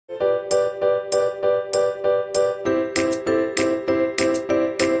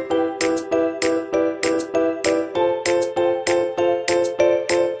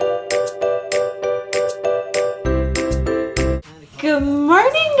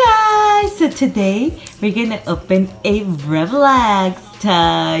today we're gonna open a Roblox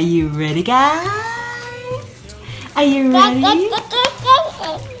toy. You ready, guys? Are you ready?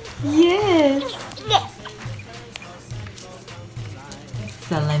 Yes.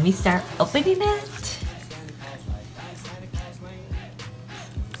 So let me start opening it.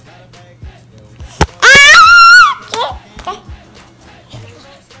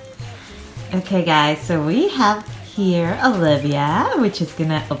 Okay guys, so we have here Olivia, which is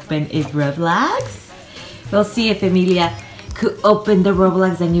gonna open a Roblox. We'll see if Emilia could open the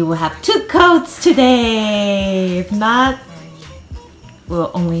Roblox, and you will have 2 codes today. If not, we'll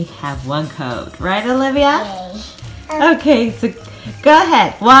only have 1 code. Right, Olivia? Okay, so go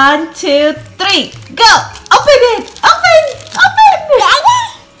ahead. 1, 2, 3, go! Open it! Open! Open!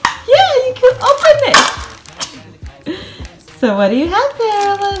 Yeah, you can open it! So what do you have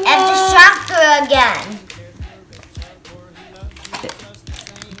there, Olivia? And the shocker again.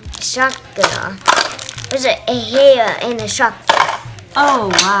 Shocker. There's a hair in the shocker.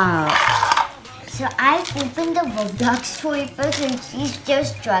 Oh, wow. So I opened the Roblox toy first and she's still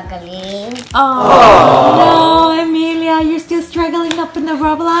struggling. Oh, no, Emilia, you're still struggling to open the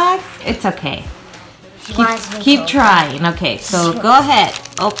Roblox? It's okay. Keep trying. Okay, so go ahead.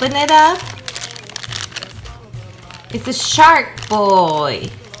 Open it up. It's a shark boy.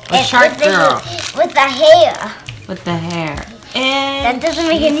 A shark girl. With the hair. With the hair. And that doesn't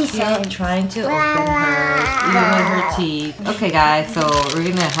make any sense. Trying to open her, even with her teeth. Okay, guys, so we're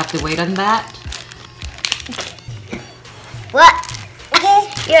gonna have to wait on that. What?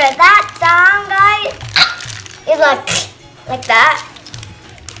 Okay, you're that sound, guys. It's like that.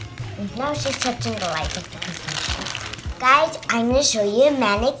 Now she's touching the light. Guys, I'm gonna show you a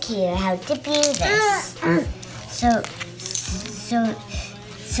manicure how to do this.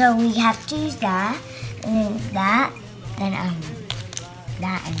 So we have to use that, and then that,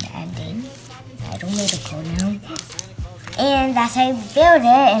 that and the ending. I don't need a code now. And that's how you build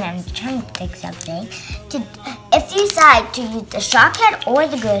it, and I'm trying to think something. If you decide to use the shark head or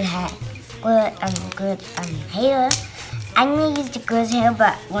the good head, hair, I'm gonna use the good hair,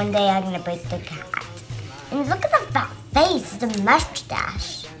 but one day I'm gonna break the cat. And look at the fat face, the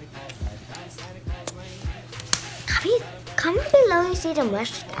mustache. Comment below and see the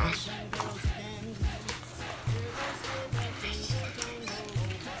mustache.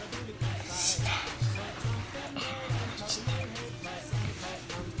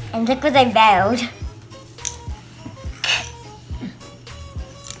 And look what I built.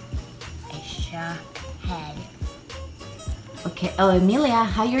 A shark head. Okay, oh Emilia,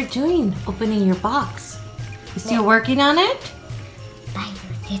 how you're doing opening your box? You still working on it? By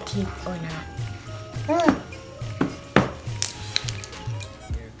your teeth or not?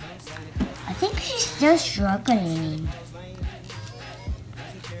 I think she's still struggling.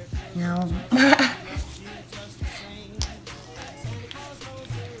 No.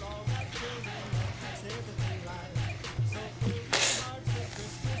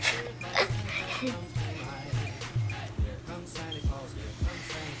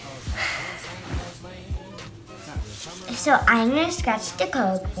 So I'm gonna scratch the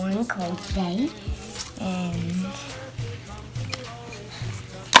code, 1 code today, and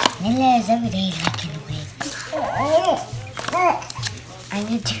Lila's over there looking away.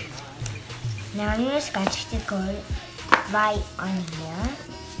 Now I'm gonna scratch the code right on here.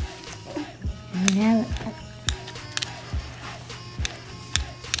 Now,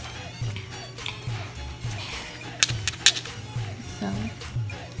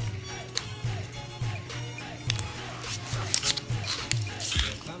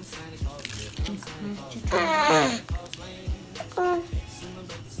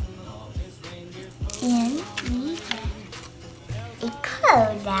 a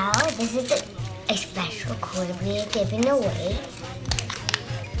code now. This is a special code we are giving away.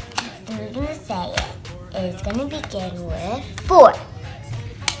 And we're gonna say it. It's gonna begin with 4,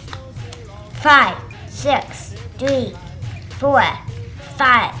 5, 6, 3, 4,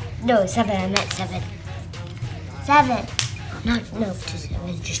 5. No, 7. I meant 7. 7. No,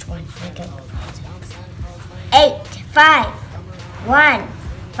 7. Just 1. Okay. 8, 5, 1,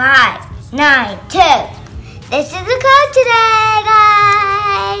 5, 9, 2. This is the code today,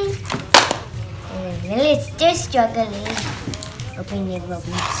 guys. And Lily's still struggling opening the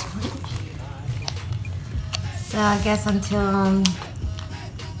Roblox. So I guess until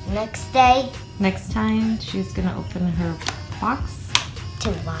next day. Next time, she's gonna open her box.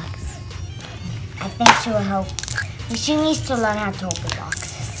 2 boxes. I think she will help. She needs to learn how to open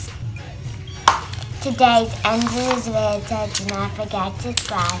boxes. Today's end of this video, so do not forget to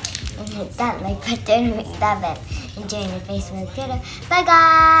subscribe and hit that like button, ring that bell, and join the Facebook Twitter. Bye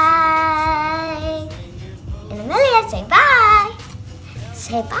guys! And Amelia, say bye!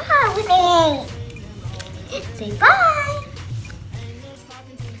 Say bye! Say bye!